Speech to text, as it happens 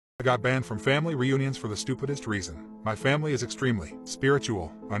I got banned from family reunions for the stupidest reason. My family is extremely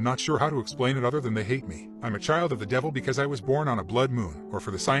spiritual. I'm not sure how to explain it other than they hate me. I'm a child of the devil because I was born on a blood moon, or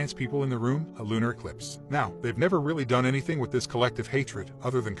for the science people in the room, a lunar eclipse. Now, they've never really done anything with this collective hatred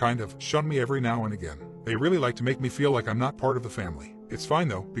other than kind of shun me every now and again. They really like to make me feel like I'm not part of the family. It's fine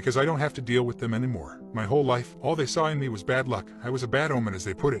though, because I don't have to deal with them anymore. My whole life, all they saw in me was bad luck. I was a bad omen, as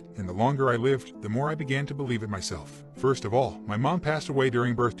they put it, and the longer I lived, the more I began to believe it myself. First of all, my mom passed away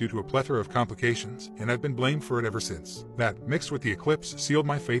during birth due to a plethora of complications, and I've been blamed for it ever since. That, mixed with the eclipse, sealed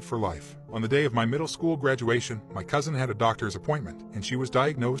my fate for life. On the day of my middle school graduation, my cousin had a doctor's appointment, and she was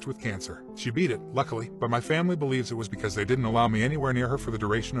diagnosed with cancer. She beat it, luckily, but my family believes it was because they didn't allow me anywhere near her for the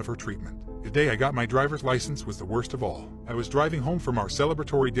duration of her treatment. The day I got my driver's license was the worst of all. I was driving home from our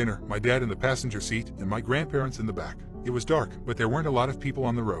celebratory dinner, my dad in the passenger seat and my grandparents in the back. It was dark, but there weren't a lot of people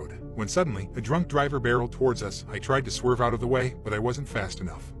on the road. When suddenly, a drunk driver barreled towards us. I tried to swerve out of the way, but I wasn't fast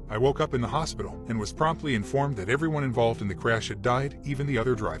enough. I woke up in the hospital and was promptly informed that everyone involved in the crash had died, even the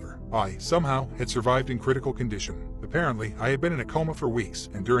other driver. I, somehow, had survived in critical condition. Apparently, I had been in a coma for weeks,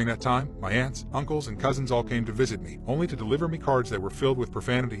 and during that time, my aunts, uncles, and cousins all came to visit me, only to deliver me cards that were filled with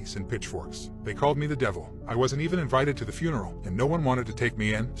profanities and pitchforks. They called me the devil. I wasn't even invited to the funeral, and no one wanted to take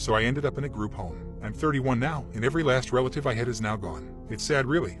me in, so I ended up in a group home. I'm 31 now, and every last relative I had is now gone. It's sad,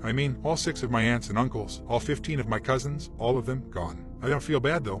 really. I mean, all 6 of my aunts and uncles, all 15 of my cousins, all of them gone. I don't feel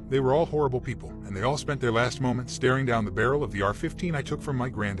bad though. They were all horrible people, and they all spent their last moments staring down the barrel of the AR-15 I took from my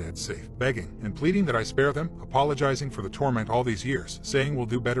granddad's safe, begging and pleading that I spare them, apologizing for the torment all these years, saying we'll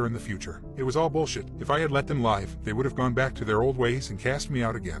do better in the future. It was all bullshit. If I had let them live, they would have gone back to their old ways and cast me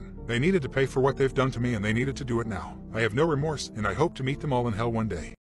out again. They needed to pay for what they've done to me, and they needed to do it now. I have no remorse, and I hope to meet them all in hell one day.